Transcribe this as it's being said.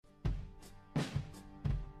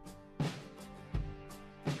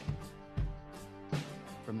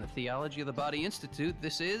Theology of the Body Institute.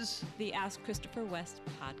 This is the Ask Christopher West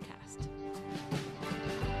podcast.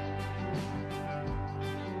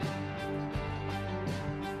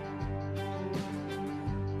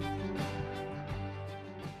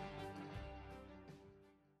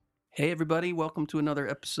 Hey, everybody. Welcome to another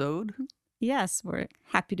episode. Yes, we're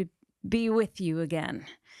happy to be with you again.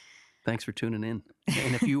 Thanks for tuning in.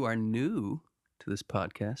 And if you are new to this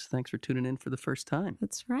podcast, thanks for tuning in for the first time.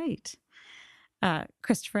 That's right.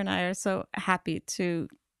 Christopher and I are so happy to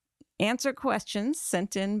answer questions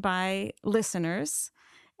sent in by listeners.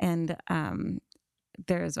 And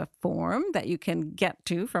there's a form that you can get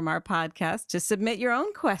to from our podcast to submit your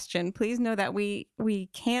own question. Please know that we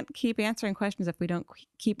can't keep answering questions if we don't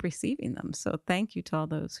keep receiving them. So thank you to all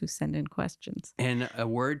those who send in questions. And a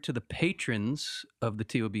word to the patrons of the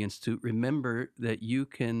TOB Institute. Remember that you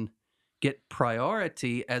can get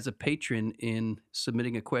priority as a patron in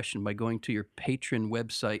submitting a question by going to your patron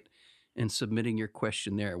website and submitting your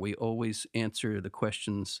question there. We always answer the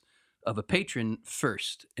questions of a patron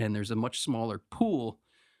first, and there's a much smaller pool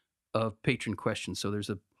of patron questions. So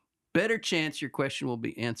there's a better chance your question will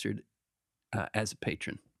be answered as a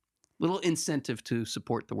patron. Little incentive to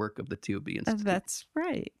support the work of the TOB Institute. That's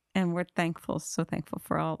right. And we're so thankful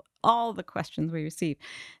for all the questions we receive.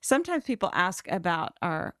 Sometimes people ask about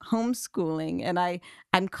our homeschooling, and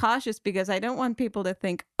I'm cautious because I don't want people to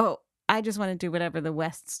think, oh, I just want to do whatever the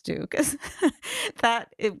Wests do, because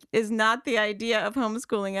that is not the idea of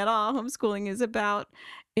homeschooling at all. Homeschooling is about,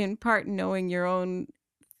 in part, knowing your own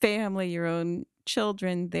family, your own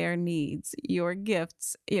children, their needs, your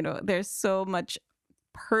gifts. You know, there's so much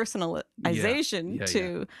personalization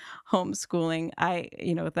to homeschooling.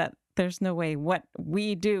 That there's no way what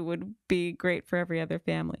we do would be great for every other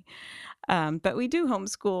family. But we do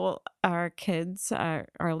homeschool our kids.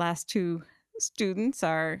 Our last two students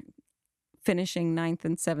are finishing 9th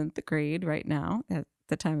and 7th grade right now at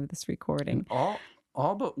the time of this recording. And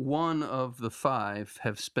all but one of the 5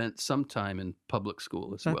 have spent some time in public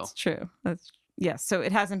school as well. That's true. Yes. So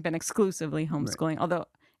it hasn't been exclusively homeschooling, right. Although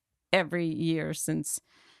every year since,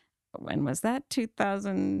 when was that?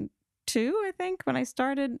 2002, I think, when I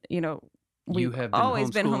started. We've always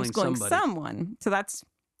been homeschooling someone. So that's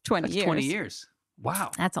 20 years. 20 years.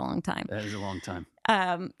 Wow. That's a long time. That is a long time.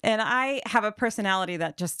 And I have a personality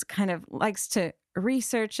that just kind of likes to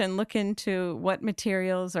research and look into what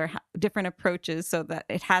materials or different approaches, so that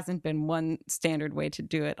it hasn't been one standard way to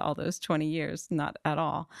do it all those 20 years, not at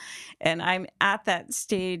all. And I'm at that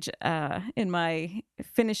stage in my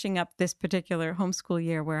finishing up this particular homeschool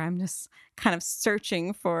year where I'm just kind of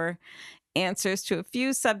searching for answers to a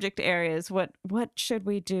few subject areas. What should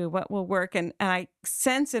we do? What will work? And I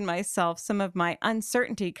sense in myself some of my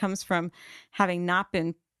uncertainty comes from having not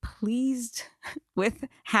been pleased with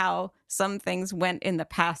how some things went in the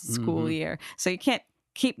past school year. So you can't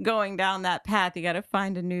keep going down that path. You got to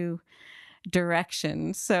find a new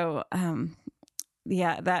direction. So,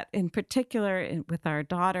 that in particular with our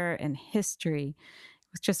daughter and history,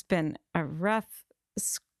 it's just been a rough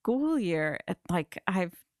school year.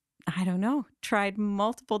 I don't know, tried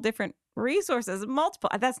multiple different resources,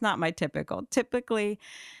 that's not my typical. Typically,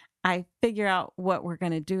 I figure out what we're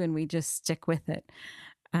going to do and we just stick with it.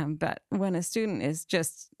 But when a student is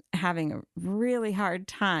just having a really hard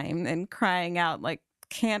time and crying out, like,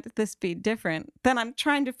 can't this be different? Then I'm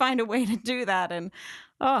trying to find a way to do that. And,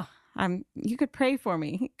 you could pray for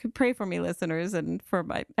me. You could pray for me, listeners, and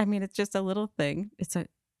it's just a little thing.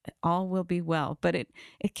 All will be well. But it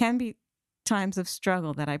can be times of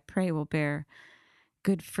struggle that I pray will bear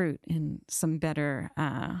good fruit and some better,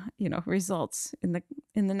 results in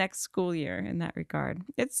the next school year in that regard.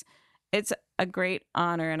 It's a great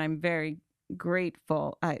honor, and I'm very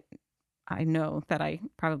grateful. I know that I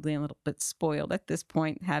probably am a little bit spoiled at this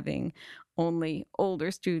point, having only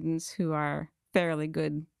older students who are fairly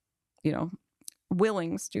good,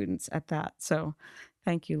 willing students at that. So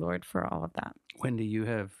thank you, Lord, for all of that. Wendy, you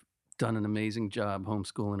have done an amazing job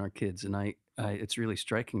homeschooling our kids, and it's really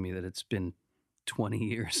striking me that it's been 20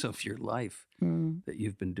 years of your life that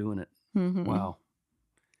you've been doing it. Mm-hmm. Wow.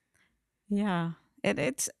 Yeah.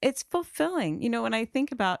 It's fulfilling. When I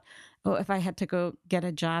think about, if I had to go get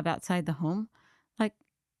a job outside the home, like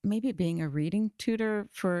maybe being a reading tutor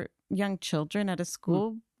for young children at a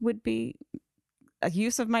school would be a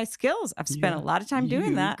use of my skills. I've spent a lot of time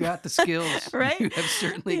doing that. You've got the skills. Right? You have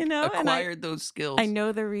certainly acquired those skills. I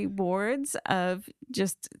know the rewards of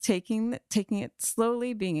just taking it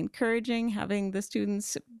slowly, being encouraging, having the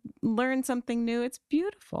students learn something new. It's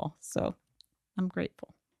beautiful. So I'm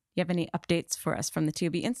grateful. You have any updates for us from the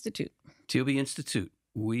TOB Institute? TOB Institute.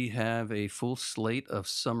 We have a full slate of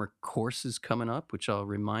summer courses coming up, which I'll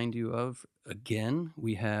remind you of again.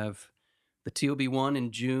 We have the TOB1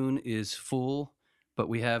 in June is full, but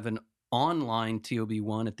we have an online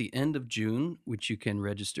TOB1 at the end of June, which you can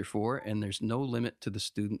register for, and there's no limit to the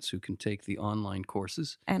students who can take the online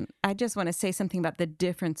courses. And I just want to say something about the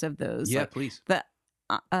difference of those. Yeah, Like please. the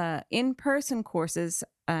in-person courses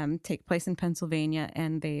take place in Pennsylvania,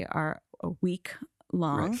 and they are a week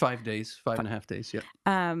long. Right, 5 days, 5.5 days.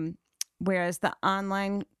 Yeah. Whereas the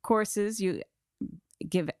online courses, you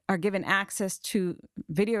are given access to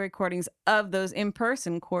video recordings of those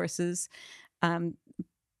in-person courses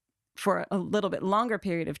for a little bit longer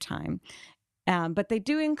period of time. But they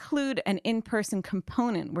do include an in-person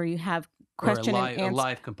component where you have question and a answer.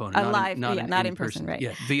 live component, A not live, not yeah, an not in in-person. person, right?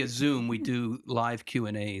 Yeah, via Zoom, we do live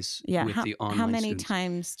Q&As Yeah. with the online How many students.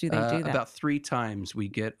 times do they do that? About 3 times we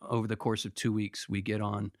get over the course of 2 weeks. We get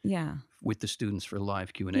on Yeah. with the students for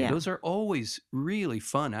live Q&A. Yeah. Those are always really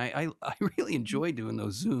fun. I really enjoy doing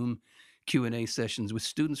those Zoom Q&A sessions with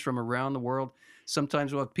students from around the world.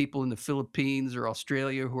 Sometimes we'll have people in the Philippines or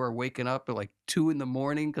Australia who are waking up at like 2 in the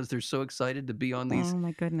morning because they're so excited to be on these Oh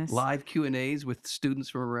my goodness. live Q&As with students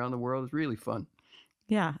from around the world. It's really fun.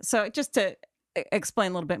 Yeah. So just to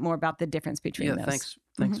explain a little bit more about the difference between those.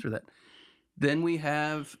 Thanks for that. Then we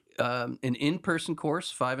have an in-person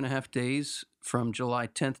course, 5.5 days from July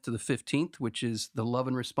 10th to the 15th, which is the Love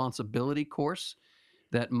and Responsibility course.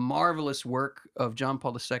 That marvelous work of John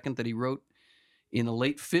Paul II that he wrote in the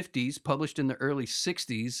late 50s, published in the early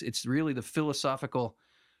 60s. It's really the philosophical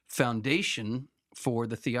foundation for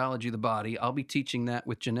the theology of the body. I'll be teaching that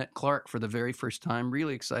with Jeanette Clark for the very first time.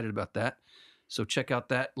 Really excited about that. So check out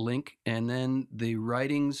that link. And then the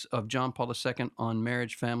writings of John Paul II on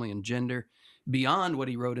marriage, family, and gender, beyond what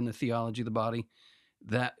he wrote in the theology of the body,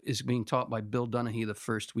 that is being taught by Bill Dunahee the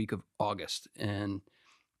first week of August. And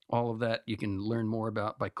all of that you can learn more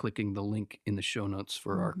about by clicking the link in the show notes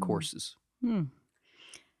for our courses.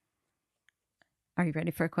 Are you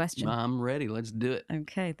ready for a question? I'm ready. Let's do it.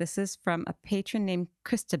 Okay. This is from a patron named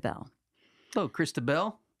Christabel. Oh,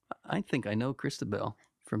 Christabel? I think I know Christabel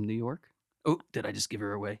from New York. Oh, did I just give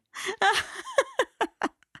her away?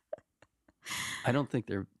 I don't think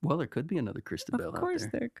there could be another Christabel out there. Of course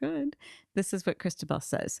there could. This is what Christabel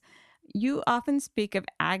says. You often speak of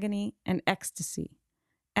agony and ecstasy.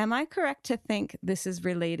 Am I correct to think this is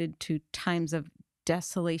related to times of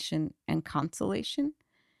desolation and consolation?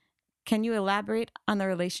 Can you elaborate on the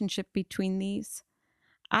relationship between these?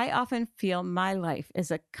 I often feel my life is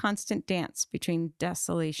a constant dance between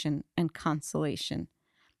desolation and consolation,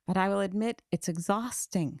 but I will admit it's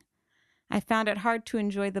exhausting. I found it hard to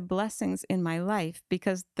enjoy the blessings in my life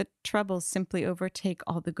because the troubles simply overtake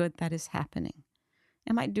all the good that is happening.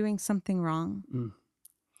 Am I doing something wrong?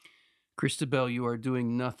 Christabel, you are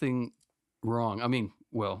doing nothing wrong. I mean,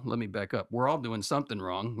 well, let me back up. We're all doing something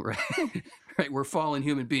wrong, right? Right? We're fallen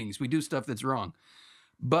human beings. We do stuff that's wrong.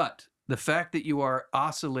 But the fact that you are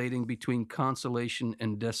oscillating between consolation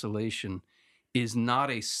and desolation is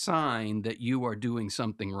not a sign that you are doing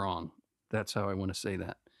something wrong. That's how I want to say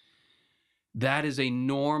that. That is a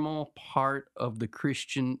normal part of the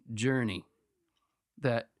Christian journey,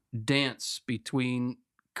 that dance between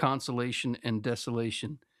consolation and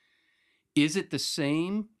desolation. Is it the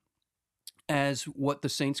same as what the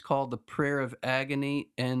saints call the prayer of agony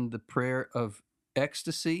and the prayer of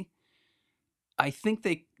ecstasy? I think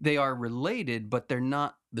they are related, but they're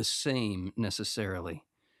not the same necessarily.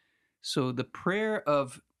 So the prayer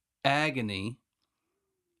of agony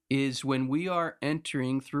is when we are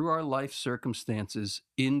entering through our life circumstances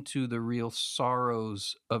into the real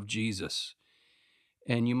sorrows of Jesus.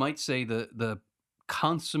 And you might say the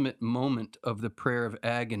consummate moment of the prayer of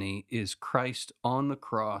agony is Christ on the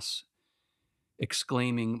cross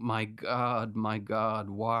exclaiming, my God,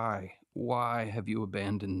 why have you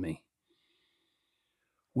abandoned me?"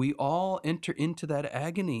 We all enter into that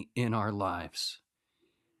agony in our lives.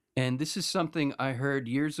 And this is something I heard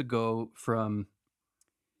years ago from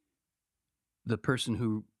the person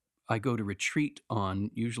who I go to retreat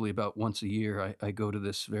on, usually about once a year. I go to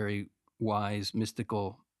this very wise,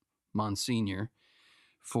 mystical Monsignor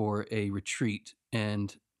for a retreat.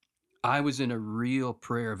 And I was in a real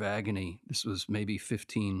prayer of agony. This was maybe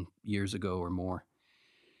 15 years ago or more.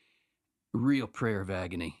 Real prayer of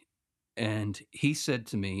agony. And he said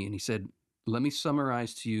to me, let me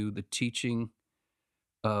summarize to you the teaching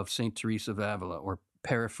of St. Teresa of Avila, or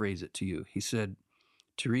paraphrase it to you. He said,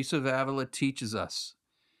 Teresa of Avila teaches us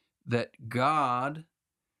that God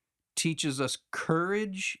teaches us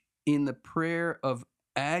courage in the prayer of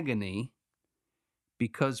agony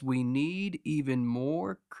because we need even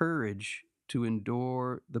more courage to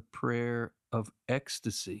endure the prayer of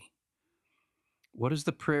ecstasy. What is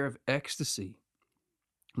the prayer of ecstasy?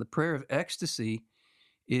 The prayer of ecstasy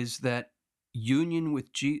is that union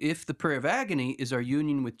with Jesus. If the prayer of agony is our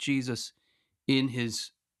union with Jesus in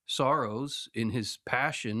his sorrows, in his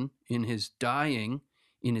passion, in his dying,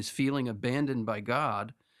 in his feeling abandoned by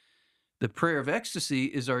God, the prayer of ecstasy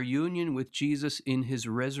is our union with Jesus in his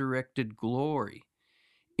resurrected glory,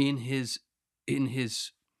 in his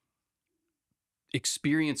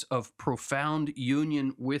experience of profound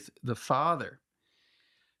union with the Father.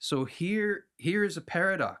 So here is a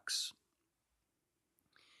paradox.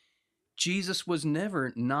 Jesus was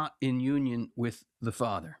never not in union with the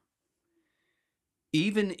Father.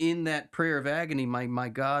 Even in that prayer of agony, my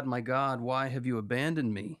God, why have you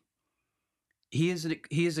abandoned me? He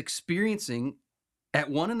is experiencing at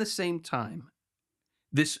one and the same time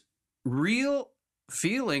this real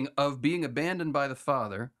feeling of being abandoned by the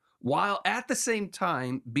Father, while at the same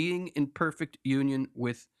time being in perfect union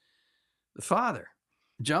with the Father.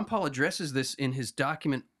 John Paul addresses this in his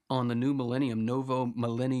document on the new millennium, Novo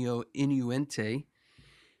Millennio Innuente,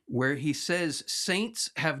 where he says,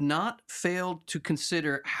 saints have not failed to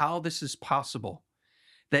consider how this is possible,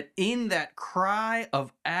 that in that cry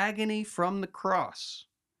of agony from the cross,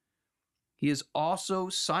 he is also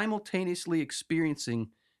simultaneously experiencing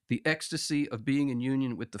the ecstasy of being in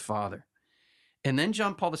union with the Father. And then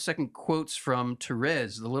John Paul II quotes from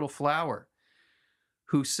Therese, the little flower,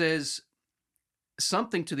 who says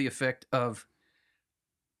something to the effect of,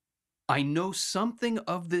 I know something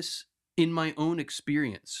of this in my own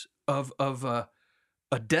experience of a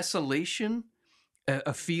desolation,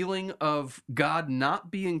 a feeling of God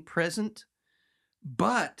not being present,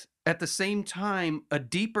 but at the same time, a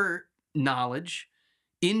deeper knowledge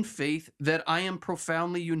in faith that I am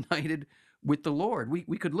profoundly united with the Lord.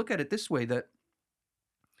 We could look at it this way, that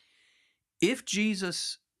if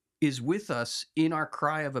Jesus is with us in our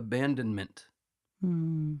cry of abandonment,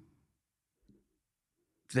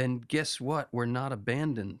 then guess what? We're not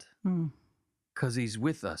abandoned because he's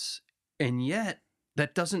with us. And yet,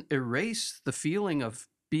 that doesn't erase the feeling of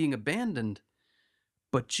being abandoned.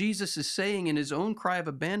 But Jesus is saying in his own cry of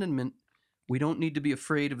abandonment, we don't need to be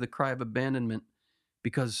afraid of the cry of abandonment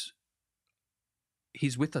because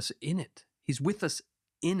he's with us in it. He's with us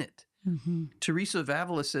in it. Teresa of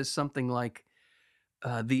Avila says something like,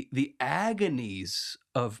 the agonies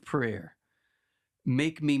of prayer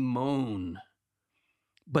make me moan,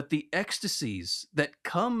 but the ecstasies that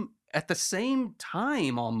come at the same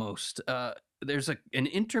time almost, there's an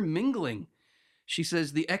intermingling. She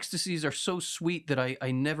says, the ecstasies are so sweet that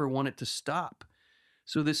I never want it to stop.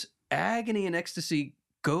 So this agony and ecstasy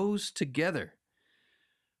goes together.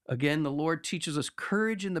 Again, the Lord teaches us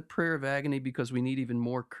courage in the prayer of agony because we need even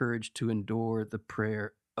more courage to endure the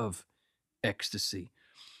prayer of ecstasy.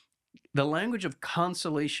 The language of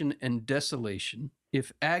consolation and desolation,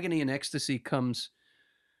 if agony and ecstasy comes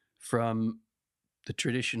from the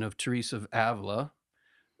tradition of Teresa of Avila,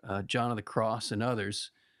 John of the Cross, and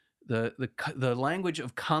others, the language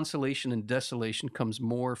of consolation and desolation comes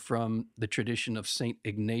more from the tradition of Saint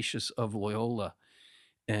Ignatius of Loyola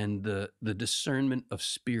and the discernment of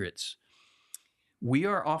spirits. We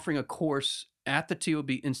are offering a course at the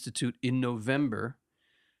TOB Institute in November,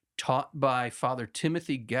 taught by Father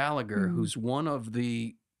Timothy Gallagher, who's one of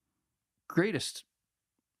the greatest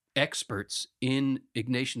experts in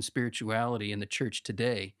Ignatian spirituality in the church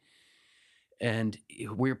today. And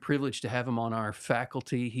we're privileged to have him on our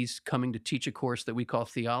faculty. He's coming to teach a course that we call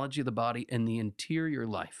Theology of the Body and the Interior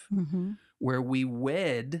Life, where we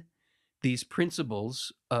wed these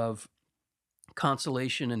principles of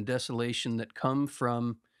consolation and desolation that come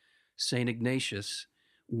from St. Ignatius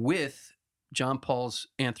with John Paul's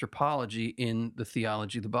anthropology in the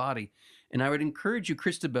Theology of the Body. And I would encourage you,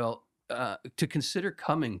 Christabel, to consider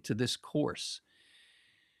coming to this course.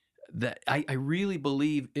 That I really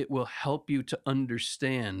believe it will help you to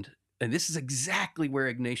understand, and this is exactly where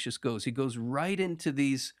Ignatius goes. He goes right into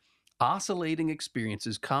these oscillating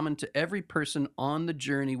experiences common to every person on the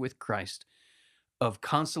journey with Christ of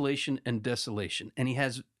consolation and desolation. And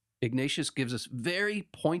Ignatius gives us very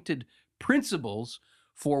pointed principles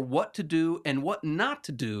for what to do and what not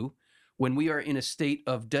to do when we are in a state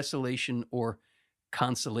of desolation or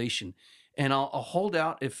consolation. And I'll hold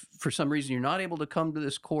out, if for some reason you're not able to come to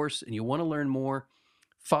this course and you want to learn more,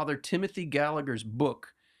 Father Timothy Gallagher's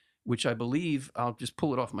book, which I believe, I'll just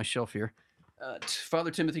pull it off my shelf here,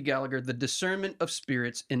 Father Timothy Gallagher, The Discernment of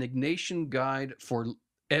Spirits, an Ignatian Guide for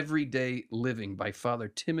Everyday Living by Father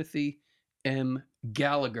Timothy M.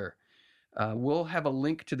 Gallagher. We'll have a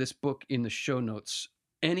link to this book in the show notes.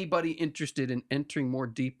 Anybody interested in entering more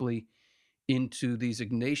deeply into these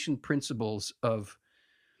Ignatian principles of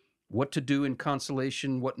what to do in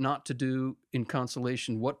consolation, what not to do in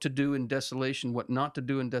consolation, what to do in desolation, what not to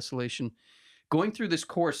do in desolation. Going through this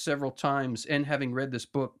course several times and having read this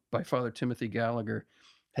book by Father Timothy Gallagher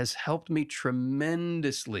has helped me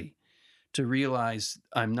tremendously to realize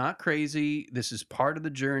I'm not crazy. This is part of the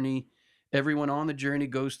journey. Everyone on the journey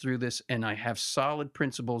goes through this, and I have solid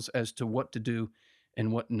principles as to what to do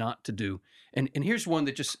and what not to do. And here's one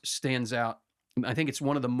that just stands out. I think it's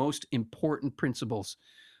one of the most important principles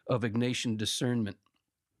of Ignatian discernment.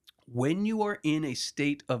 When you are in a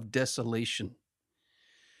state of desolation,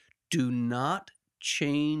 do not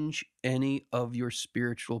change any of your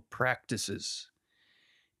spiritual practices.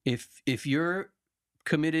 If you're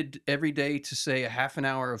committed every day to, say, a half an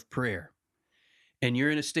hour of prayer, and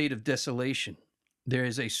you're in a state of desolation, there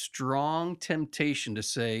is a strong temptation to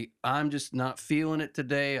say, I'm just not feeling it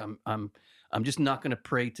today. I'm just not going to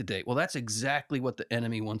pray today. Well, that's exactly what the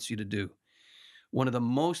enemy wants you to do. One of the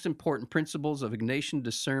most important principles of Ignatian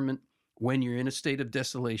discernment when you're in a state of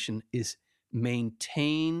desolation is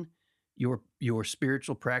maintain your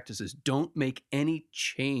spiritual practices. Don't make any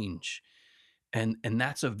change. And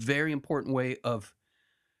that's a very important way of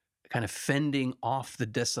kind of fending off the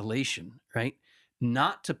desolation, right?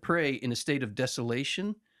 Not to pray in a state of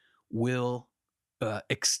desolation will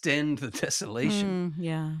extend the desolation,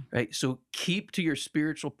 Yeah. right? So keep to your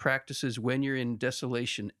spiritual practices when you're in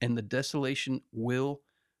desolation, and the desolation will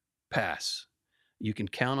pass. You can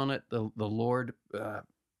count on it. The Lord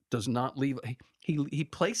does not leave. He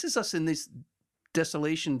places us in this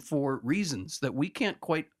desolation for reasons that we can't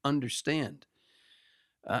quite understand.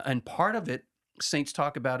 And part of it, saints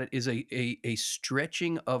talk about it, is a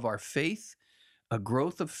stretching of our faith, a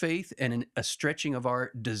growth of faith, and a stretching of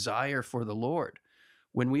our desire for the Lord.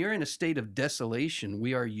 When we are in a state of desolation,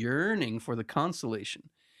 we are yearning for the consolation.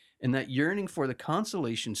 And that yearning for the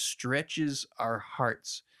consolation stretches our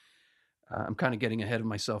hearts. I'm kind of getting ahead of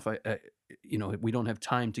myself. We don't have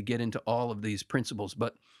time to get into all of these principles,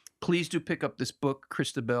 but please do pick up this book,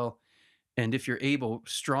 Christabel. And if you're able,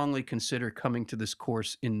 strongly consider coming to this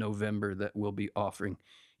course in November that we'll be offering.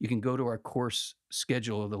 You can go to our course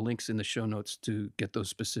schedule, the links in the show notes to get those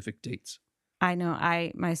specific dates. I know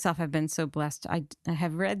I myself have been so blessed. I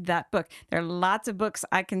have read that book. There are lots of books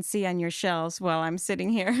I can see on your shelves while I'm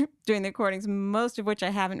sitting here doing the recordings, most of which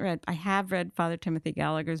I haven't read. I have read Father Timothy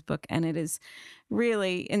Gallagher's book, and it is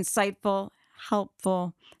really insightful,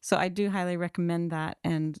 helpful. So I do highly recommend that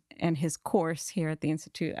and his course here at the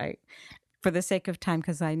Institute. For the sake of time,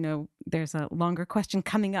 because I know there's a longer question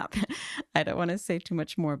coming up, I don't want to say too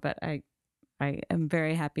much more, but I am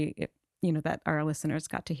very happy that our listeners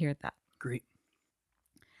got to hear that. Great.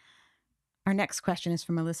 Our next question is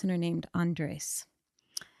from a listener named Andres.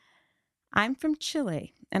 I'm from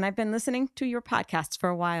Chile, and I've been listening to your podcasts for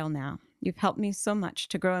a while now. You've helped me so much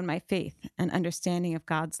to grow in my faith and understanding of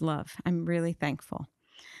God's love. I'm really thankful.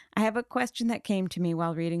 I have a question that came to me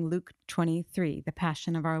while reading Luke 23, the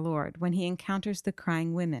Passion of our Lord, when he encounters the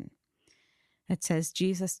crying women. It says,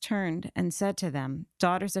 Jesus turned and said to them,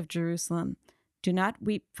 Daughters of Jerusalem, do not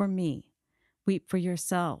weep for me. Weep for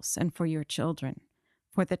yourselves and for your children.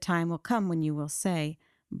 For the time will come when you will say,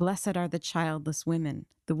 Blessed are the childless women,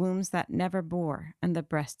 the wombs that never bore, and the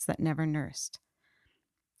breasts that never nursed.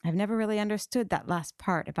 I've never really understood that last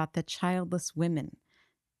part about the childless women.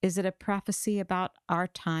 Is it a prophecy about our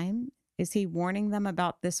time? Is he warning them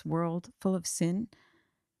about this world full of sin?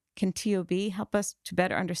 Can TOB help us to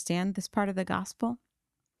better understand this part of the gospel?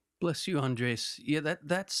 Bless you, Andres. Yeah,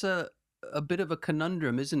 that's a bit of a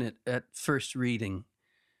conundrum, isn't it, at first reading?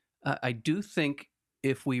 I do think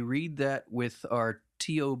if we read that with our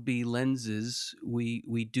TOB lenses,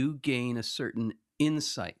 we do gain a certain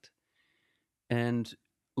insight. And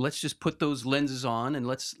let's just put those lenses on, and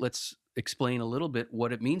let's explain a little bit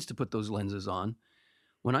what it means to put those lenses on.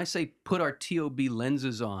 When I say put our TOB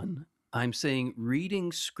lenses on, I'm saying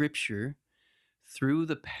reading Scripture through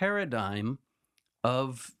the paradigm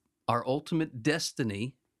of our ultimate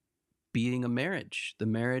destiny being a marriage, the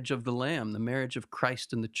marriage of the Lamb, the marriage of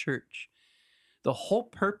Christ and the church. The whole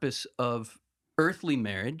purpose of earthly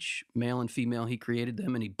marriage, male and female, he created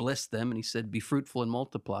them and he blessed them and he said, be fruitful and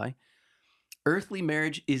multiply. Earthly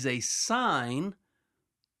marriage is a sign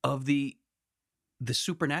of the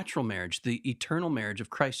supernatural marriage, the eternal marriage of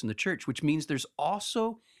Christ and the church, which means there's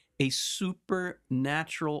also a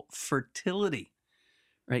supernatural fertility,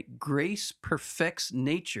 right? Grace perfects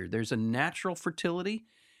nature. There's a natural fertility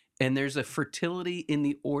and there's a fertility in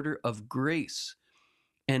the order of grace.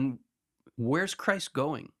 And where's Christ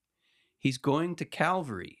going? He's going to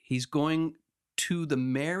Calvary. He's going to the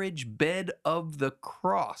marriage bed of the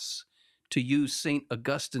cross to use St.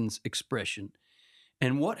 Augustine's expression.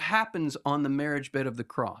 And what happens on the marriage bed of the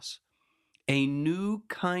cross? A new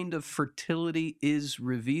kind of fertility is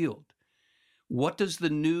revealed. What does the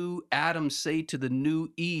new Adam say to the new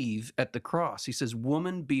Eve at the cross? He says,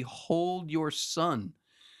 "Woman, behold your son."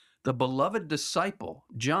 The beloved disciple,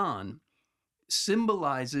 John,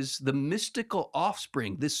 symbolizes the mystical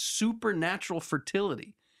offspring, this supernatural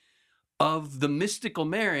fertility of the mystical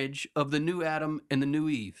marriage of the new Adam and the new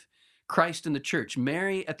Eve, Christ and the church.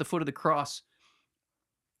 Mary at the foot of the cross,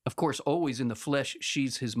 of course, always in the flesh,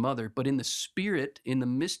 she's his mother, but in the spirit, in the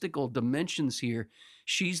mystical dimensions here,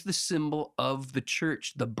 she's the symbol of the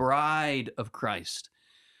church, the bride of Christ.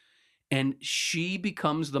 And she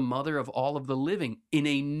becomes the mother of all of the living in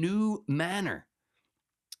a new manner.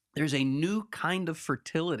 There's a new kind of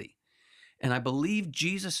fertility. And I believe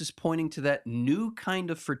Jesus is pointing to that new kind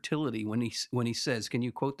of fertility when he says, can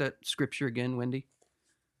you quote that scripture again, Wendy?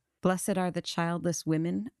 Blessed are the childless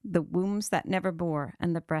women, the wombs that never bore,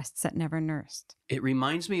 and the breasts that never nursed. It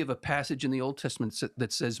reminds me of a passage in the Old Testament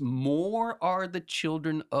that says, more are the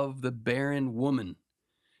children of the barren woman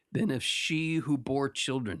than of she who bore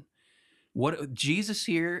children. What Jesus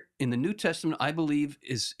here in the New Testament, I believe,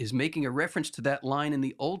 is making a reference to that line in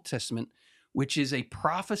the Old Testament, which is a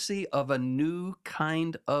prophecy of a new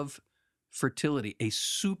kind of fertility, a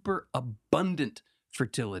super abundant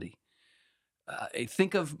fertility.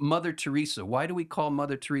 Think of Mother Teresa. Why do we call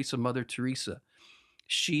Mother Teresa Mother Teresa?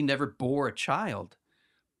 She never bore a child,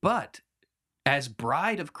 but as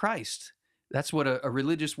bride of Christ, that's what a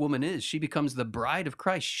religious woman is. She becomes the bride of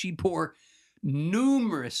Christ. She bore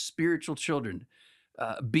numerous spiritual children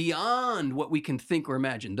beyond what we can think or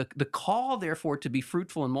imagine. The call, therefore, to be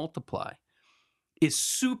fruitful and multiply is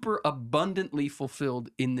super abundantly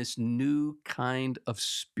fulfilled in this new kind of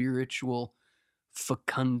spiritual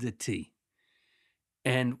fecundity.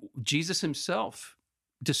 And Jesus himself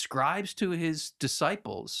describes to his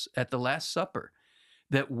disciples at the Last Supper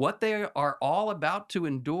that what they are all about to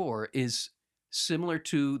endure is similar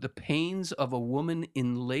to the pains of a woman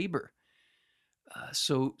in labor.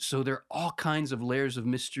 So there are all kinds of layers of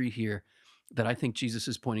mystery here that I think Jesus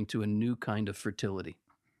is pointing to a new kind of fertility.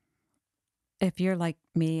 If you're like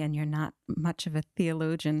me and you're not much of a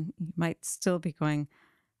theologian, you might still be going,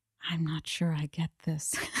 I'm not sure I get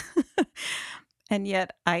this. And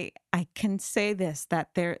yet I can say this, that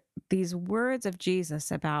these words of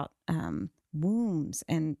Jesus about wombs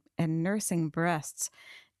and nursing breasts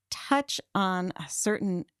touch on a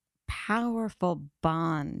certain powerful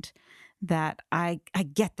bond that I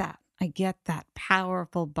get that. I get that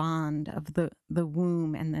powerful bond of the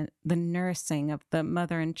womb and the nursing of the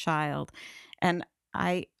mother and child. And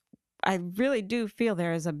I really do feel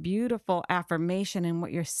there is a beautiful affirmation in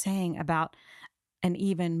what you're saying about an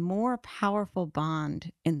even more powerful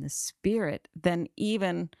bond in the spirit than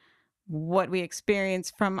even what we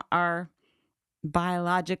experience from our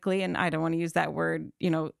biologically, and I don't want to use that word,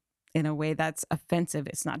 in a way that's offensive.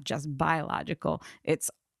 It's not just biological,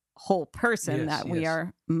 it's whole person that we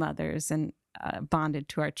are mothers and bonded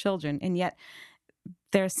to our children. And yet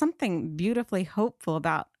there's something beautifully hopeful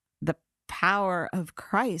about the power of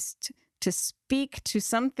Christ to speak to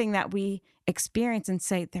something that we experience and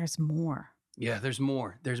say, there's more. Yeah, there's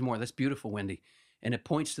more. There's more. That's beautiful, Wendy. And it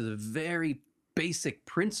points to the very basic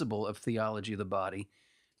principle of theology of the body,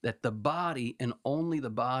 that the body and only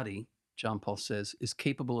the body, John Paul says, is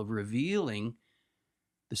capable of revealing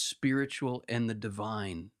the spiritual and the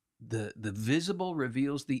divine. The visible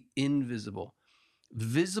reveals the invisible.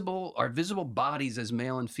 Our visible bodies as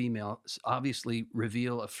male and female obviously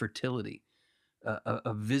reveal a fertility,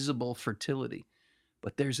 a visible fertility.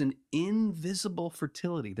 But there's an invisible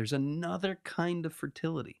fertility. There's another kind of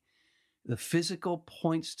fertility. The physical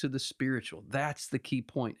points to the spiritual. That's the key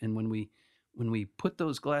point. And when we put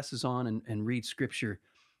those glasses on and read scripture,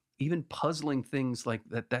 even puzzling things like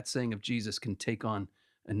that saying of Jesus can take on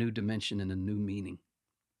a new dimension and a new meaning.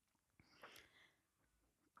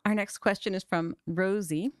 Our next question is from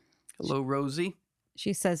Rosie. Hello, Rosie.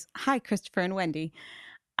 She says, hi, Christopher and Wendy.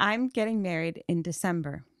 I'm getting married in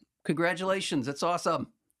December. Congratulations. That's awesome.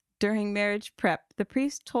 During marriage prep, the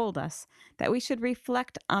priest told us that we should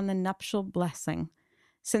reflect on the nuptial blessing,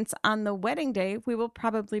 since on the wedding day, we will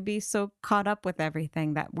probably be so caught up with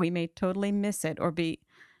everything that we may totally miss it or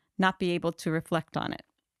not be able to reflect on it.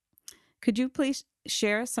 Could you please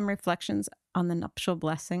share some reflections on the nuptial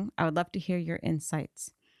blessing? I would love to hear your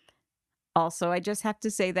insights. Also, I just have to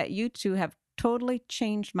say that you two have totally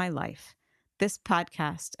changed my life. This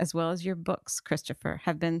podcast, as well as your books, Christopher,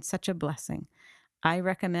 have been such a blessing. I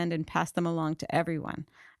recommend and pass them along to everyone.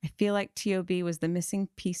 I feel like TOB was the missing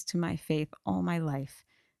piece to my faith all my life.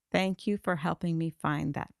 Thank you for helping me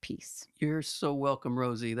find that peace. You're so welcome,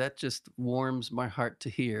 Rosie. That just warms my heart to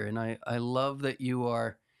hear. And I love that you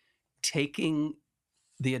are taking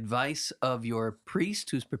the advice of your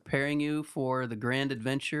priest who's preparing you for the grand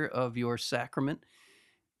adventure of your sacrament.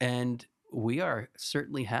 And we are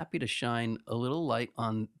certainly happy to shine a little light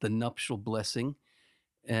on the nuptial blessing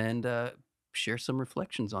and share some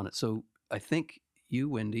reflections on it. So I think you,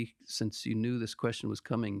 Wendy, since you knew this question was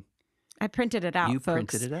coming, I printed it you out,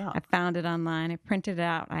 printed folks. it I out. found it online. I printed it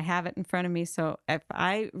out. I have it in front of me. So if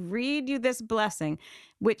I read you this blessing,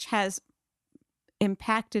 which has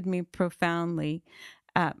impacted me profoundly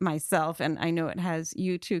myself, and I know it has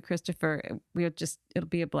you too, Christopher, it'll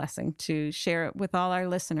be a blessing to share it with all our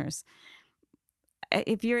listeners.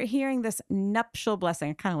 If you're hearing this nuptial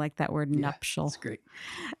blessing, I kind of like that word Yeah, nuptial, it's great.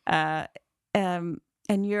 uh, and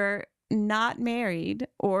you're not married,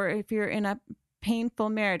 or if you're in a painful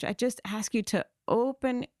marriage, I just ask you to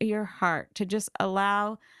open your heart to just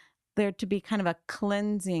allow there to be kind of a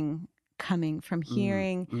cleansing coming from Mm,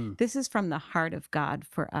 hearing mm. this is from the heart of God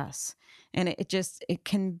for us. And it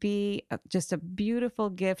can be just a beautiful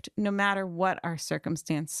gift no matter what our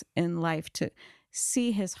circumstance in life, to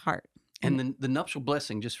see his heart. And the nuptial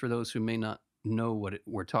blessing, just for those who may not know what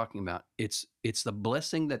we're talking about, it's the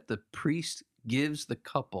blessing that the priest gives the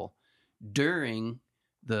couple during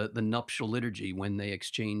the nuptial liturgy when they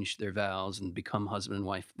exchange their vows and become husband and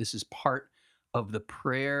wife. This is part of the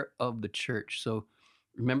prayer of the church. So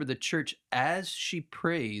remember, the church, as she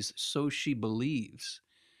prays, so she believes.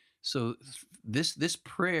 So this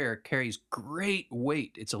prayer carries great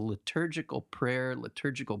weight. It's a liturgical prayer,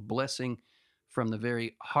 liturgical blessing from the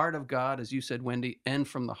very heart of God, as you said, Wendy, and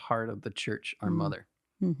from the heart of the church, our mother.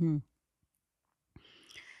 Mm-hmm.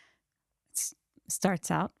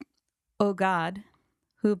 Starts out, O God,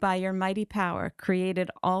 who by your mighty power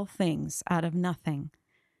created all things out of nothing,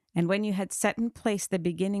 and when you had set in place the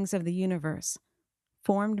beginnings of the universe,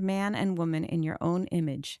 formed man and woman in your own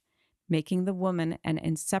image, making the woman an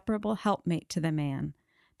inseparable helpmate to the man,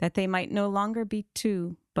 that they might no longer be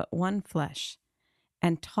two, but one flesh,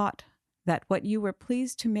 and taught that what you were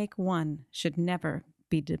pleased to make one should never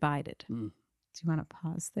be divided. Mm. Do you want to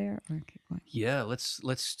pause there or keep going? Yeah, let's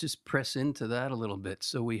just press into that a little bit.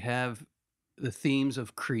 So we have the themes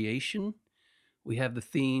of creation. We have the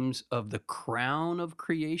themes of the crown of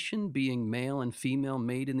creation, being male and female,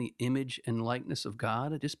 made in the image and likeness of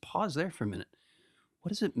God. Just pause there for a minute. What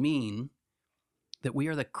does it mean that we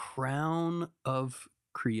are the crown of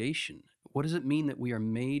creation? What does it mean that we are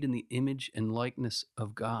made in the image and likeness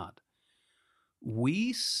of God?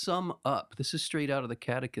 We sum up, this is straight out of the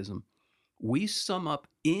Catechism, we sum up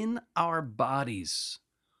in our bodies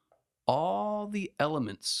all the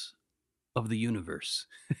elements of the universe.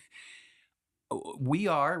 We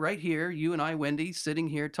are right here, you and I, Wendy, sitting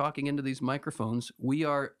here talking into these microphones. We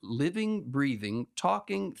are living, breathing,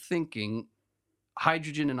 talking, thinking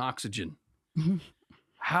hydrogen and oxygen.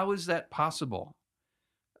 How is that possible?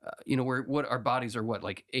 What our bodies are,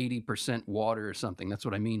 like 80% water or something. That's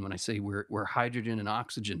what I mean when I say we're hydrogen and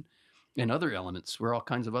oxygen and other elements. We're all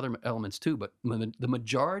kinds of other elements too, but the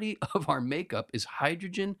majority of our makeup is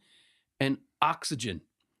hydrogen and oxygen.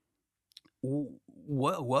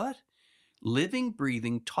 What? Living,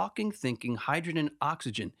 breathing, talking, thinking, hydrogen and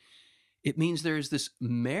oxygen. It means there is this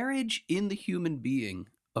marriage in the human being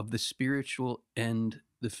of the spiritual and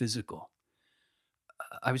the physical.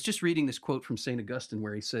 I was just reading this quote from St. Augustine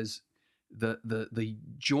where he says the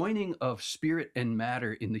joining of spirit and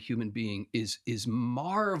matter in the human being is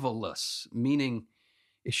marvelous, meaning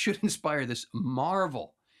it should inspire this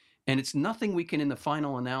marvel. And it's nothing we can, in the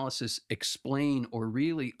final analysis, explain or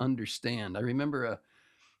really understand. I remember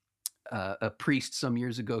a priest some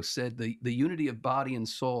years ago said the unity of body and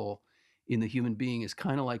soul in the human being is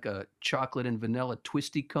kind of like a chocolate and vanilla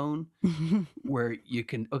twisty cone where you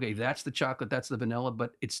can, okay, that's the chocolate, that's the vanilla,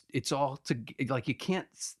 but it's all to, like, you can't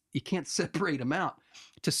separate them out.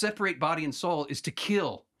 To separate body and soul is to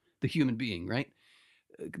kill the human being, right?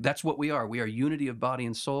 That's what we are. We are unity of body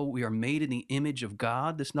and soul. We are made in the image of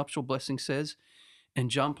God, this nuptial blessing says.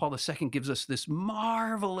 And John Paul II gives us this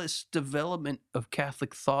marvelous development of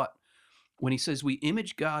Catholic thought when he says we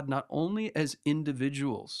image God not only as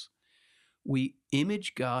individuals, we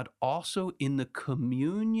image God also in the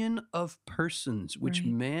communion of persons, which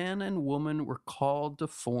Right. man and woman were called to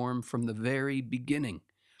form from the very beginning.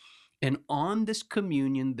 And on this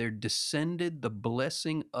communion, there descended the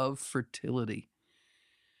blessing of fertility.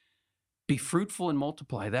 Be fruitful and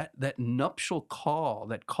multiply. That nuptial call,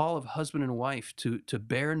 that call of husband and wife to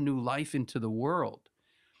bear new life into the world,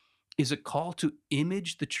 is a call to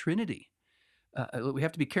image the Trinity. We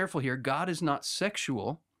have to be careful here. God is not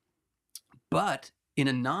sexual. But in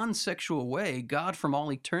a non-sexual way, God from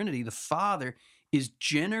all eternity, the Father, is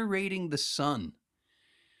generating the Son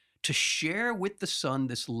to share with the Son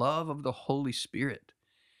this love of the Holy Spirit.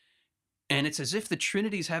 And it's as if the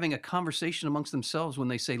Trinity is having a conversation amongst themselves when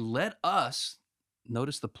they say, let us,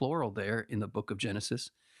 notice the plural there in the book of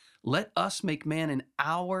Genesis, let us make man in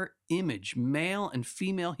our image, male and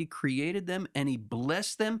female. He created them and he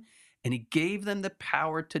blessed them and he gave them the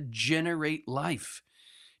power to generate life.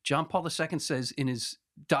 John Paul II says in his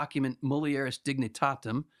document Mulieris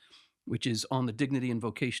Dignitatem, which is on the dignity and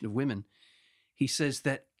vocation of women, he says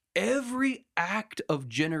that every act of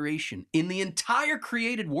generation in the entire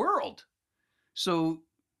created world, so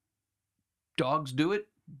dogs do it,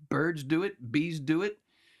 birds do it, bees do it,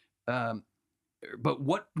 but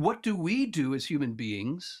what do we do as human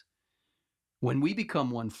beings when we become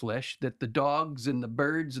one flesh that the dogs and the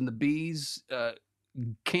birds and the bees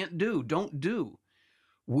don't do?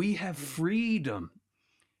 We have freedom,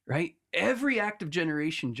 right? Every act of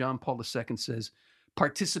generation, John Paul II says,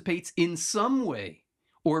 participates in some way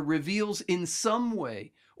or reveals in some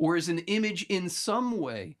way or is an image in some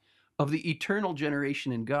way of the eternal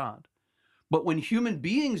generation in God. But when human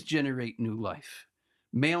beings generate new life,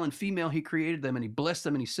 male and female, he created them and he blessed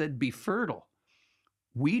them and he said, be fertile.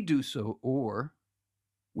 We do so, or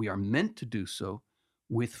we are meant to do so,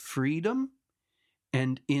 with freedom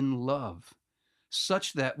and in love,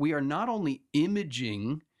 such that we are not only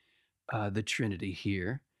imaging the Trinity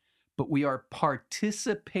here, but we are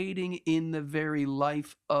participating in the very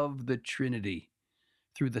life of the Trinity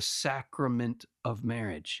through the sacrament of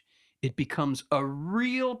marriage. It becomes a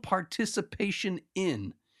real participation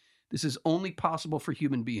in. This is only possible for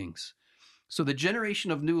human beings. So the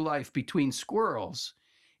generation of new life between squirrels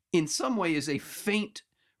in some way is a faint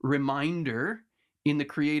reminder in the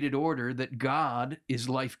created order that God is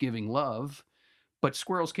life-giving love, but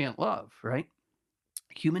squirrels can't love, right?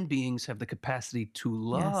 Human beings have the capacity to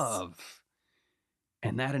love, yes.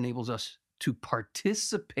 And that enables us to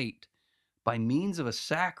participate by means of a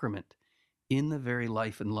sacrament in the very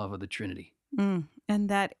life and love of the Trinity. And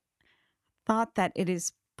that thought that it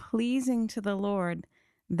is pleasing to the Lord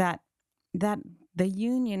that the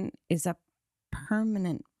union is a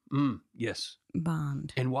permanent yes.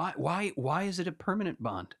 bond. And why is it a permanent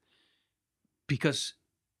bond? Because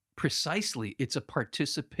precisely it's a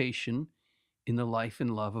participation in the life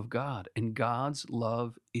and love of God. And God's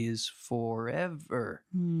love is forever.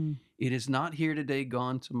 It is not here today,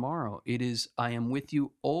 gone tomorrow. It is, I am with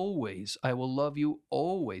you always. I will love you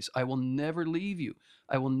always. I will never leave you.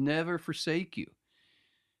 I will never forsake you.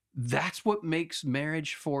 That's what makes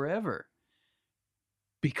marriage forever,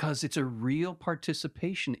 because it's a real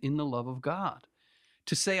participation in the love of God.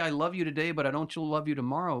 To say I love you today, but I don't love you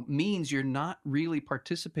tomorrow means you're not really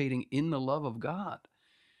participating in the love of God.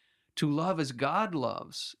 To love as God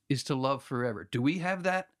loves is to love forever. Do we have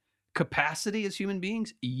that capacity as human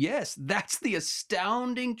beings? Yes, that's the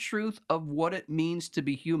astounding truth of what it means to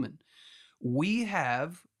be human. We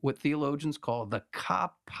have what theologians call the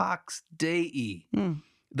capax Dei,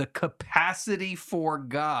 the capacity for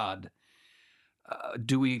God.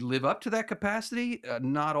 Do we live up to that capacity?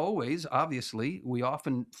 Not always, obviously. We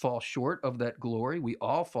often fall short of that glory. We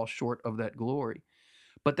all fall short of that glory.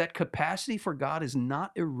 But that capacity for God is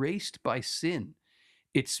not erased by sin.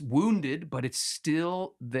 It's wounded, but it's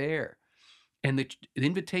still there. And the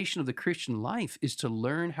invitation of the Christian life is to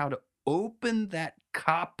learn how to open that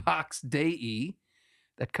capax Dei,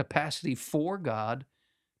 that capacity for God,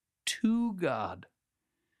 to God,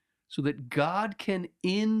 so that God can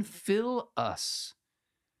infill us,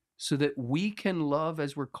 so that we can love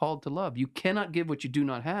as we're called to love. You cannot give what you do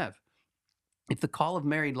not have. If the call of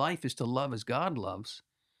married life is to love as God loves,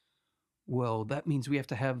 well, that means we have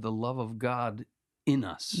to have the love of God in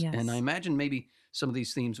us. Yes. And I imagine maybe some of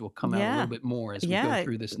these themes will come out a little bit more as we go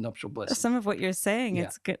through this nuptial blessing. Some of what you're saying,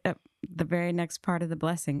 it's good. The very next part of the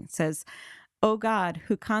blessing says, O God,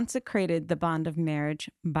 who consecrated the bond of marriage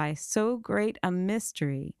by so great a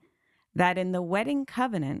mystery that in the wedding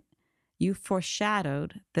covenant you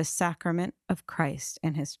foreshadowed the sacrament of Christ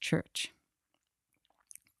and his church.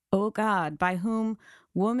 O God, by whom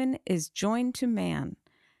woman is joined to man,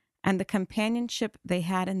 and the companionship they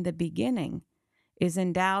had in the beginning is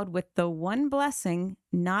endowed with the one blessing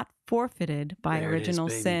not forfeited by original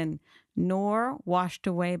sin, nor washed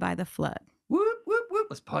away by the flood. Whoop, whoop, whoop.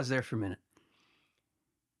 Let's pause there for a minute.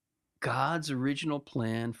 God's original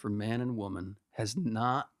plan for man and woman has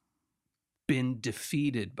not been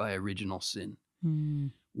defeated by original sin.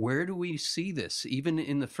 Where do we see this? Even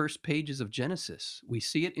in the first pages of Genesis. We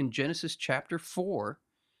see it in Genesis chapter 4,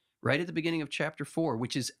 right at the beginning of chapter 4,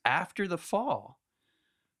 which is after the fall,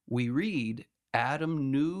 we read,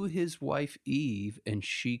 Adam knew his wife Eve, and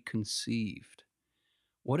she conceived.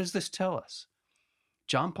 What does this tell us?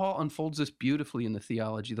 John Paul unfolds this beautifully in the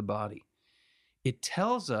Theology of the Body. It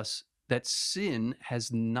tells us that sin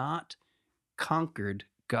has not conquered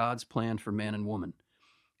God's plan for man and woman.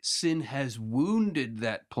 Sin has wounded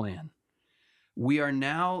that plan. We are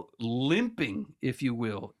now limping, if you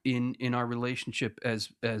will, in our relationship as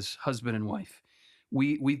husband and wife.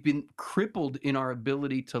 We've been crippled in our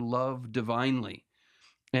ability to love divinely.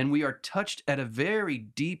 And we are touched at a very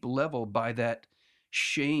deep level by that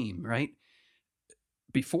shame, right?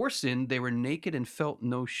 Before sin, they were naked and felt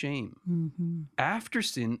no shame. Mm-hmm. After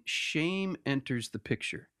sin, shame enters the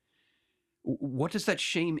picture. What does that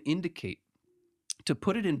shame indicate? To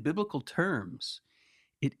put it in biblical terms,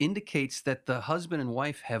 it indicates that the husband and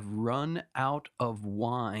wife have run out of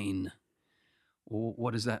wine.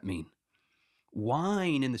 What does that mean?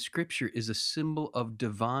 Wine in the scripture is a symbol of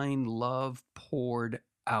divine love poured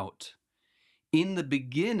out. In the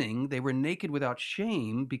beginning, they were naked without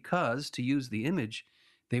shame because, to use the image,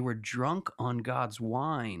 they were drunk on God's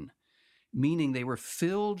wine, meaning they were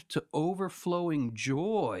filled to overflowing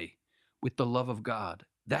joy with the love of God.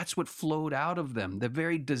 That's what flowed out of them, the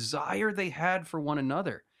very desire they had for one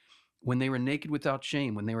another when they were naked without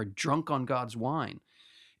shame, when they were drunk on God's wine.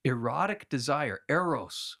 Erotic desire,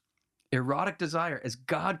 eros, erotic desire, as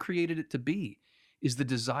God created it to be, is the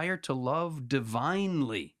desire to love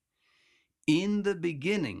divinely. In the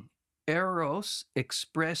beginning, eros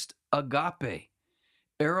expressed agape.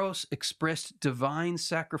 Eros expressed divine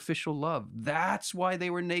sacrificial love. That's why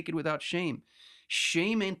they were naked without shame.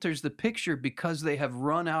 Shame enters the picture because they have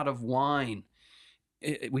run out of wine.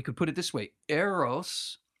 We could put it this way.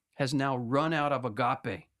 Eros has now run out of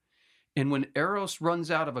agape. And when Eros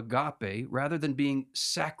runs out of agape, rather than being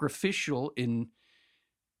sacrificial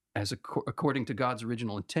according to God's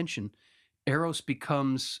original intention, Eros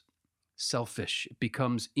becomes selfish. It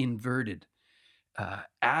becomes inverted.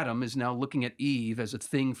 Adam is now looking at Eve as a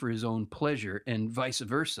thing for his own pleasure, and vice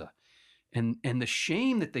versa. And the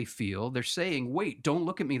shame that they feel, they're saying, wait, don't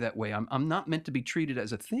look at me that way. I'm not meant to be treated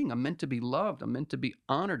as a thing. I'm meant to be loved. I'm meant to be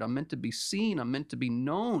honored. I'm meant to be seen. I'm meant to be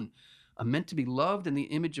known. I'm meant to be loved in the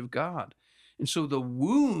image of God. And so the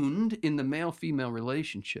wound in the male-female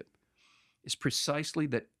relationship is precisely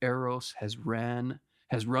that Eros has run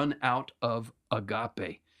out of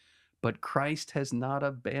agape. But Christ has not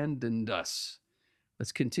abandoned us.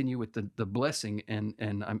 Let's continue with the blessing, and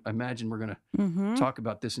I imagine we're going to talk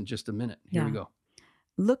about this in just a minute. Here we go.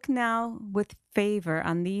 Look now with favor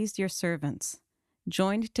on these your servants,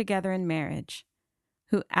 joined together in marriage,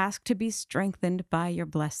 who ask to be strengthened by your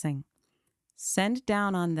blessing. Send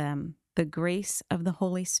down on them the grace of the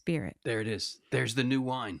Holy Spirit. There it is. There's the new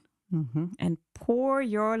wine. And pour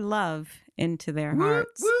your love into their Whoop,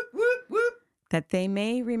 hearts, whoop, whoop, whoop. that they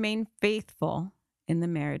may remain faithful in the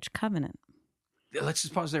marriage covenant. Let's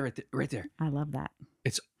just pause there, right there. I love that.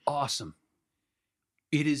 It's awesome.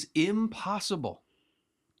 It is impossible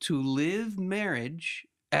to live marriage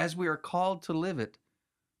as we are called to live it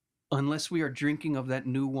unless we are drinking of that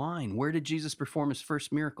new wine. Where did Jesus perform his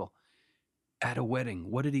first miracle? At a wedding.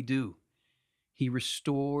 What did he do? He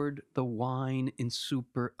restored the wine in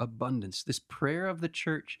superabundance. This prayer of the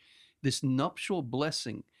church, this nuptial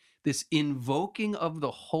blessing, this invoking of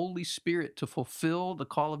the Holy Spirit to fulfill the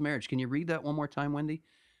call of marriage. Can you read that one more time, Wendy?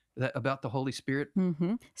 About the Holy Spirit?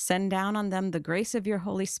 Send down on them the grace of your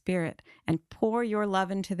Holy Spirit and pour your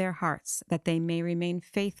love into their hearts, that they may remain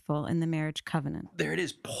faithful in the marriage covenant. There it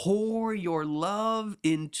is. Pour your love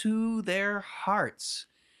into their hearts.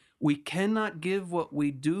 We cannot give what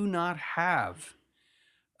we do not have.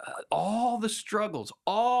 All the struggles,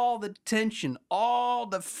 all the tension, all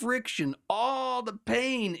the friction, all the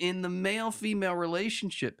pain in the male-female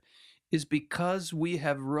relationship is because we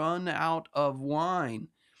have run out of wine.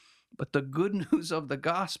 But the good news of the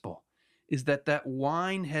gospel is that that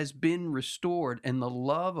wine has been restored and the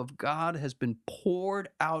love of God has been poured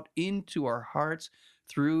out into our hearts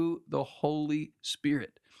through the Holy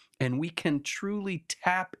Spirit. And we can truly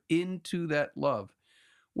tap into that love.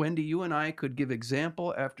 Wendy, you and I could give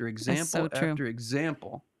example after example after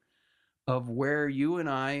example of where you and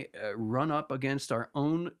I run up against our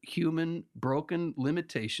own human broken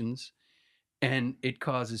limitations, and it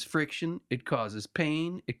causes friction, it causes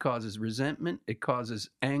pain, it causes resentment, it causes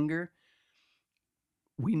anger.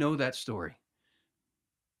 We know that story.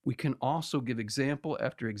 We can also give example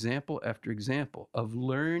after example after example of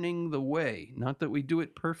learning the way, not that we do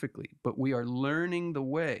it perfectly, but we are learning the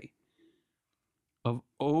way of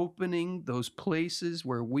opening those places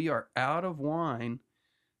where we are out of wine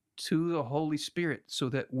to the Holy Spirit so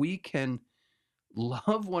that we can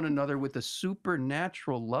Love one another with a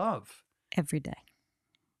supernatural love. every day.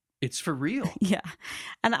 It's for real. Yeah.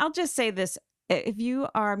 And I'll just say this, if you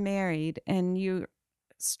are married and you're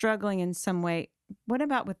struggling in some way, what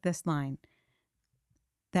about with this line?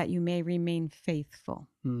 That you may remain faithful.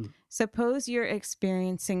 Suppose you're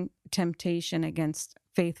experiencing temptation against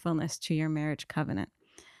faithfulness to your marriage covenant.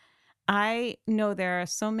 I know there are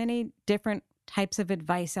so many different types of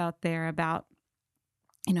advice out there about,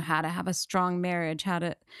 how to have a strong marriage, how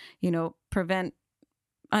to, prevent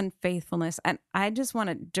unfaithfulness. And I just want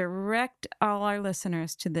to direct all our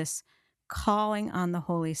listeners to this calling on the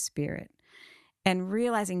Holy Spirit and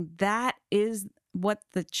realizing that is what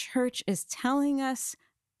the church is telling us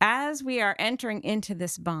as we are entering into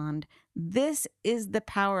this bond. This is the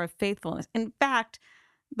power of faithfulness. In fact,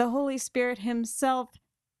 the Holy Spirit himself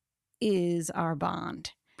is our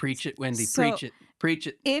bond. Preach it, Wendy. So Preach it. Preach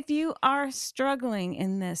it. if you are struggling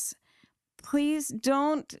in this, please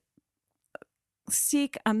don't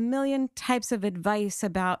seek a million types of advice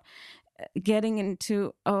about getting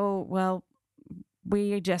into,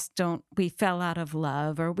 we fell out of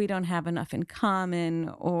love, or we don't have enough in common,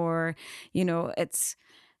 or,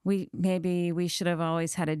 maybe we should have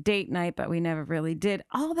always had a date night, but we never really did.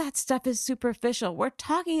 All that stuff is superficial. We're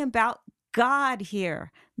talking about God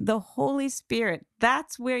here, the Holy Spirit.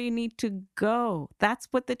 That's where you need to go. That's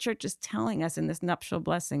what the church is telling us in this nuptial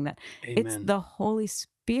blessing, that it's Amen. the Holy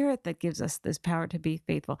Spirit that gives us this power to be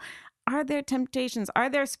faithful. Are there temptations? Are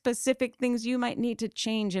there specific things you might need to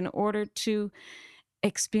change in order to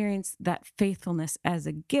experience that faithfulness as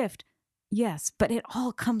a gift? Yes, but it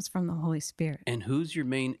all comes from the Holy Spirit. And who's your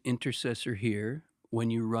main intercessor here when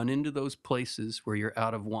you run into those places where you're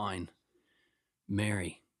out of wine?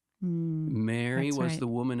 Mary. Mary that's was right. the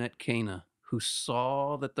woman at Cana who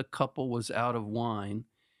saw that the couple was out of wine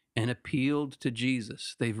and appealed to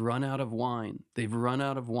Jesus. They've run out of wine. They've run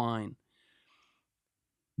out of wine.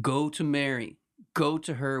 Go to Mary. Go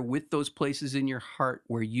to her with those places in your heart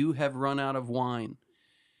where you have run out of wine,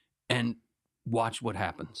 and watch what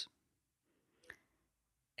happens.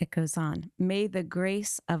 It goes on. May the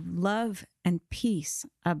grace of love and peace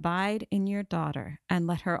abide in your daughter, and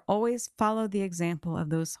let her always follow the example of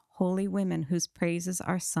those holy women whose praises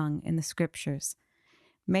are sung in the scriptures.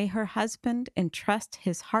 May her husband entrust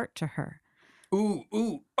his heart to her.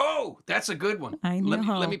 Oh, that's a good one. I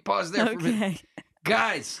know. Let me pause there for a minute.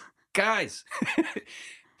 Guys,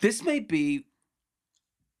 this may be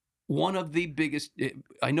one of the biggest,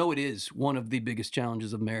 I know it is one of the biggest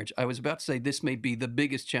challenges of marriage. I was about to say this may be the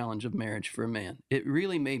biggest challenge of marriage for a man. It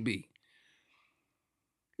really may be.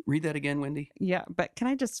 Read that again, Wendy. Yeah, but can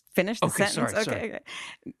I just finish the sentence? Sorry.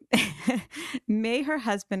 May her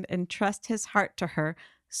husband entrust his heart to her,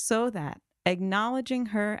 so that, acknowledging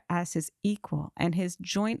her as his equal and his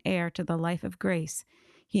joint heir to the life of grace,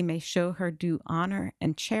 he may show her due honor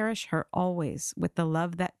and cherish her always with the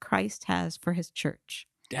love that Christ has for his church.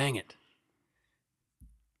 Dang it.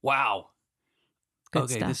 Wow. Good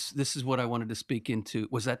stuff. This is what I wanted to speak into.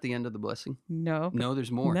 Was that the end of the blessing? No,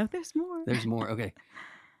 there's more. No, there's more. There's more. Okay.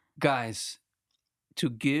 Guys, to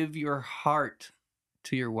give your heart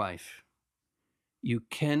to your wife, you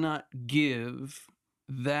cannot give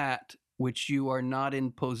that which you are not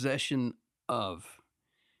in possession of.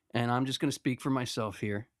 And I'm just going to speak for myself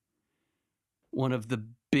here. One of the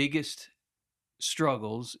biggest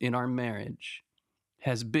struggles in our marriage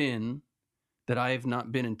has been that I have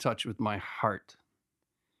not been in touch with my heart.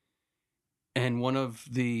 And one of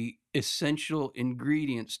the essential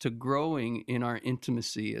ingredients to growing in our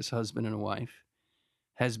intimacy as husband and wife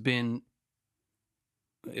has been,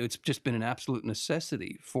 it's just been an absolute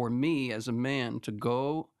necessity for me as a man to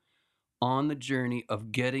go on the journey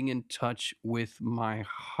of getting in touch with my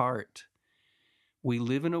heart. We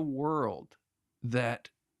live in a world that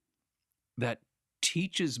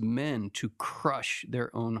teaches men to crush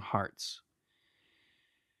their own hearts.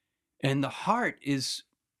 And the heart is,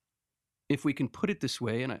 if we can put it this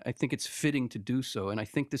way, and I think it's fitting to do so, and I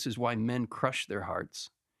think this is why men crush their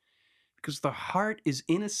hearts, because the heart is,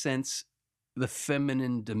 in a sense, the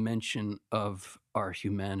feminine dimension of our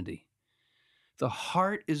humanity. The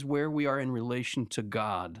heart is where we are in relation to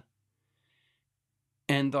God.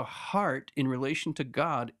 And the heart in relation to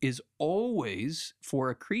God is always,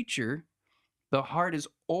 for a creature, the heart is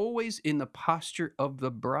always in the posture of the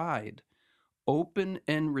bride, open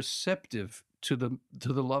and receptive to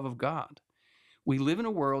the love of God. We live in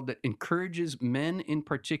a world that encourages men in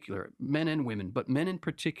particular, men and women, but men in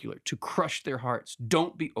particular, to crush their hearts.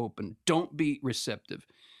 Don't be open. Don't be receptive.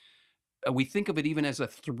 We think of it even as a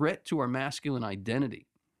threat to our masculine identity.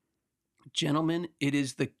 Gentlemen, it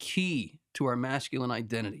is the key to our masculine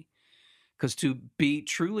identity. Because to be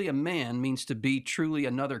truly a man means to be truly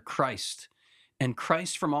another Christ. And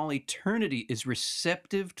Christ from all eternity is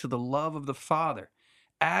receptive to the love of the Father.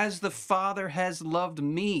 As the Father has loved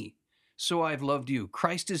me, so I've loved you.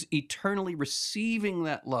 Christ is eternally receiving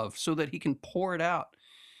that love so that he can pour it out.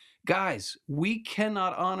 Guys, we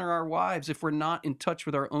cannot honor our wives if we're not in touch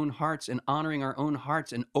with our own hearts and honoring our own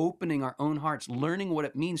hearts and opening our own hearts, learning what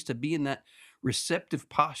it means to be in that receptive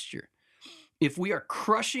posture. If we are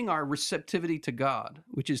crushing our receptivity to God,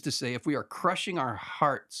 which is to say, if we are crushing our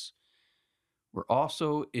hearts, we're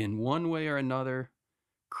also in one way or another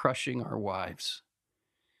crushing our wives.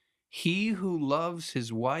 He who loves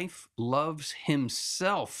his wife loves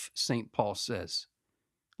himself, St. Paul says.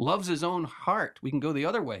 Loves his own heart. We can go the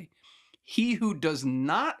other way. He who does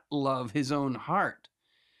not love his own heart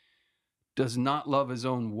does not love his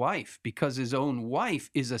own wife, because his own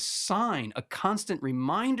wife is a sign, a constant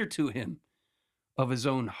reminder to him of his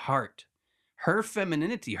own heart. Her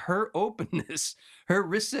femininity, her openness, her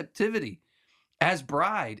receptivity as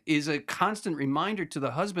bride is a constant reminder to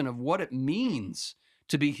the husband of what it means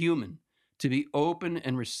to be human, to be open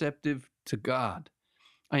and receptive to God.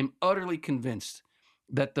 I am utterly convinced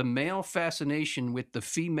that the male fascination with the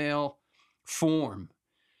female form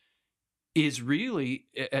is really,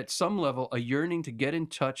 at some level, a yearning to get in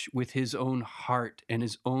touch with his own heart and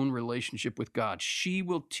his own relationship with God. She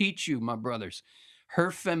will teach you, my brothers. Her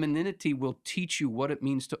femininity will teach you what it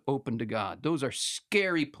means to open to God. Those are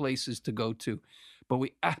scary places to go to, but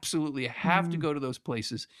we absolutely have to go to those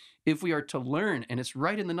places if we are to learn, and it's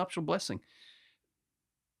right in the nuptial blessing,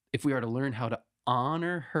 if we are to learn how to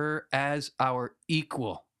honor her as our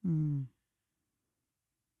equal.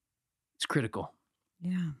 It's critical.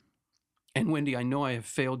 Yeah. And Wendy, I know I have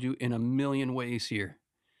failed you in a million ways here.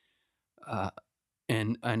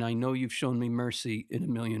 And I know you've shown me mercy in a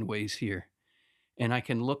million ways here. And I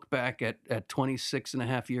can look back at 26 and a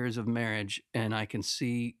half years of marriage, and I can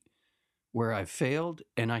see where I've failed,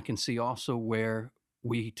 and I can see also where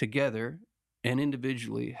we together and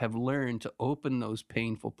individually have learned to open those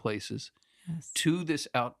painful places to this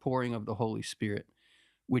outpouring of the Holy Spirit,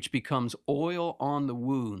 which becomes oil on the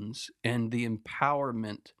wounds and the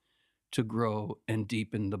empowerment to grow and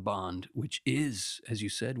deepen the bond, which is, as you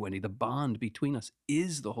said, Wendy, the bond between us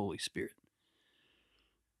is the Holy Spirit.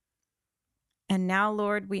 And now,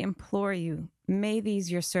 Lord, we implore you, may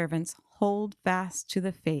these your servants hold fast to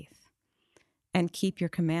the faith and keep your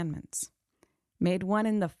commandments. Made one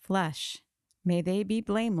in the flesh, may they be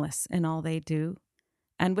blameless in all they do.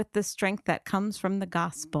 And with the strength that comes from the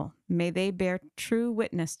gospel, may they bear true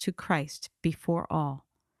witness to Christ before all.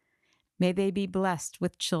 May they be blessed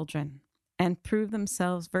with children and prove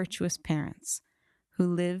themselves virtuous parents who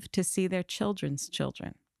live to see their children's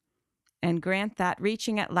children. And grant that,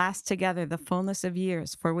 reaching at last together the fullness of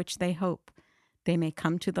years for which they hope, they may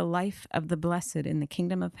come to the life of the blessed in the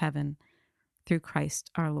kingdom of heaven through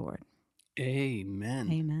Christ our Lord. Amen.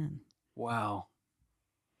 Amen. Wow.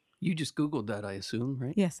 You just Googled that, I assume,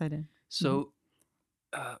 right? Yes, I did. So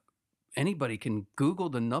anybody can Google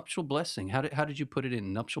the nuptial blessing. How did you put it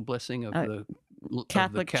in? Nuptial blessing of the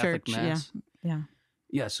Catholic Church. Mass? Yeah.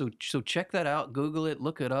 Yeah, so check that out, Google it,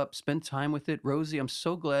 look it up, spend time with it. Rosie, I'm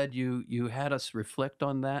so glad you had us reflect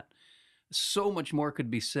on that. So much more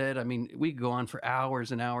could be said. I mean, we go on for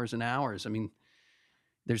hours and hours and hours. I mean,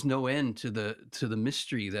 there's no end to the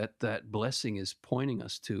mystery that blessing is pointing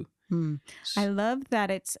us to. I love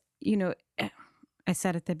that it's, I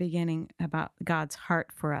said at the beginning about God's heart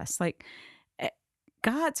for us. Like,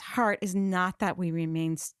 God's heart is not that we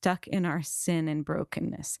remain stuck in our sin and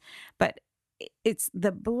brokenness, but it's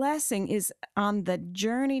the blessing is on the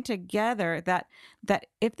journey together that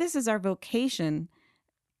if this is our vocation,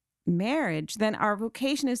 marriage, then our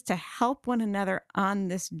vocation is to help one another on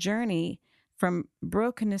this journey from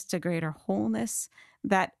brokenness to greater wholeness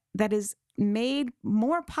that is made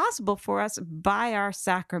more possible for us by our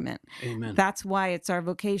sacrament. Amen. That's why it's our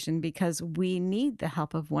vocation, because we need the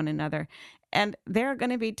help of one another. And there are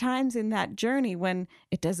going to be times in that journey when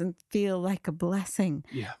it doesn't feel like a blessing.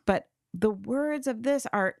 Yeah. But the words of this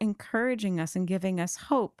are encouraging us and giving us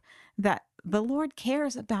hope that the Lord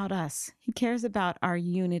cares about us. He cares about our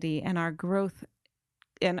unity and our growth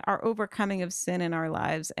and our overcoming of sin in our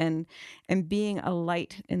lives and being a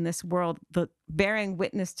light in this world, the bearing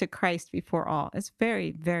witness to Christ before all. It's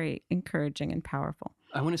very, very encouraging and powerful.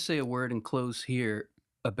 I want to say a word and close here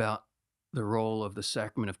about the role of the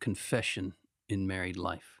sacrament of confession in married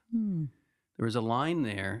life. There is a line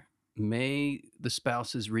there, may the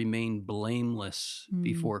spouses remain blameless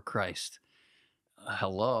before Christ.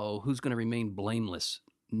 Hello, who's going to remain blameless?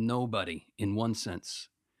 Nobody, in one sense.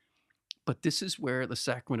 But this is where the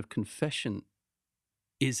sacrament of confession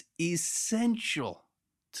is essential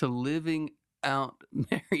to living out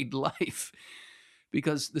married life,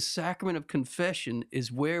 because the sacrament of confession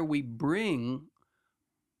is where we bring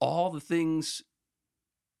all the things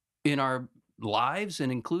in our lives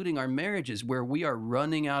and including our marriages where we are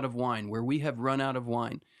running out of wine, where we have run out of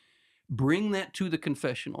wine. Bring that to the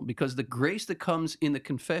confessional, because the grace that comes in the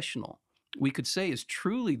confessional, we could say, is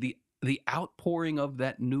truly the outpouring of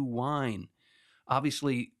that new wine.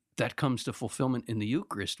 Obviously, that comes to fulfillment in the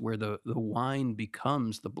Eucharist, where the wine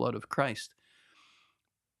becomes the blood of Christ.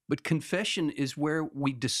 But confession is where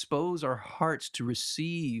we dispose our hearts to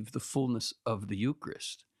receive the fullness of the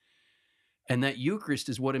Eucharist. And that Eucharist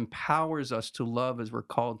is what empowers us to love as we're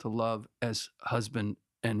called to love as husband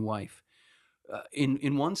and wife.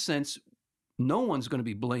 In one sense, no one's going to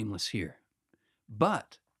be blameless here.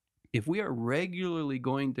 But if we are regularly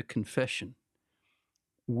going to confession,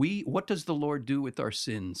 what does the Lord do with our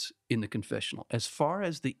sins in the confessional? As far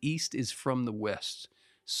as the east is from the west,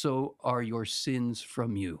 so are your sins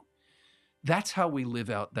from you. That's how we live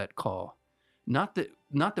out that call. Not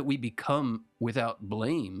that we become without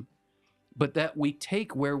blame, but that we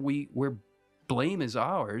take where blame is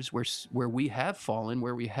ours, where we have fallen,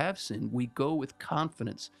 where we have sinned, we go with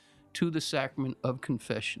confidence to the sacrament of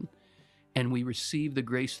confession, and we receive the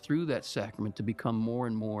grace through that sacrament to become more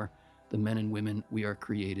and more the men and women we are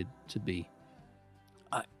created to be.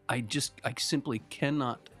 I simply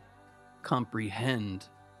cannot comprehend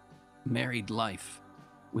married life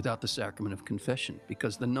without the sacrament of confession,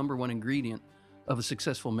 because the number one ingredient of a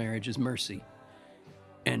successful marriage is mercy.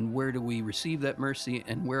 And where do we receive that mercy,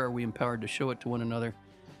 and where are we empowered to show it to one another?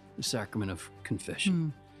 The sacrament of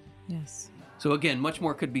confession. Yes. So again, much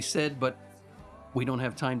more could be said, but we don't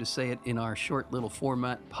have time to say it in our short little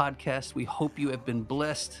format podcast. We hope you have been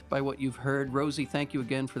blessed by what you've heard. Rosie, thank you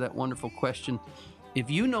again for that wonderful question.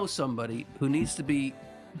 If you know somebody who needs to be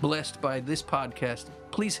blessed by this podcast,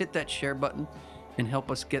 please hit that share button and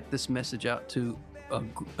help us get this message out to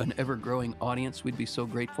an ever-growing audience. We'd be so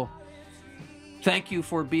grateful. Thank you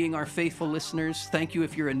for being our faithful listeners. Thank you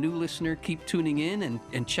if you're a new listener. Keep tuning in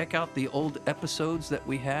and check out the old episodes that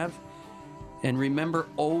we have. And remember,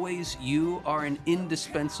 always, you are an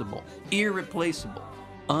indispensable, irreplaceable,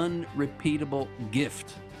 unrepeatable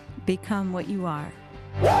gift. Become what you are.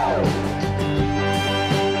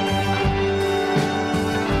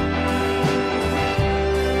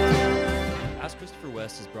 Ask Christopher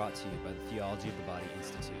West is brought to you by the Theology of the Body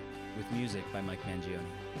Institute, with music by Mike Mangione.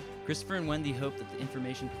 Christopher and Wendy hope that the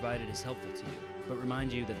information provided is helpful to you, but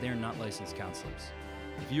remind you that they are not licensed counselors.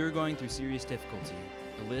 If you are going through serious difficulty,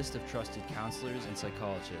 a list of trusted counselors and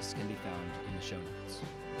psychologists can be found in the show notes.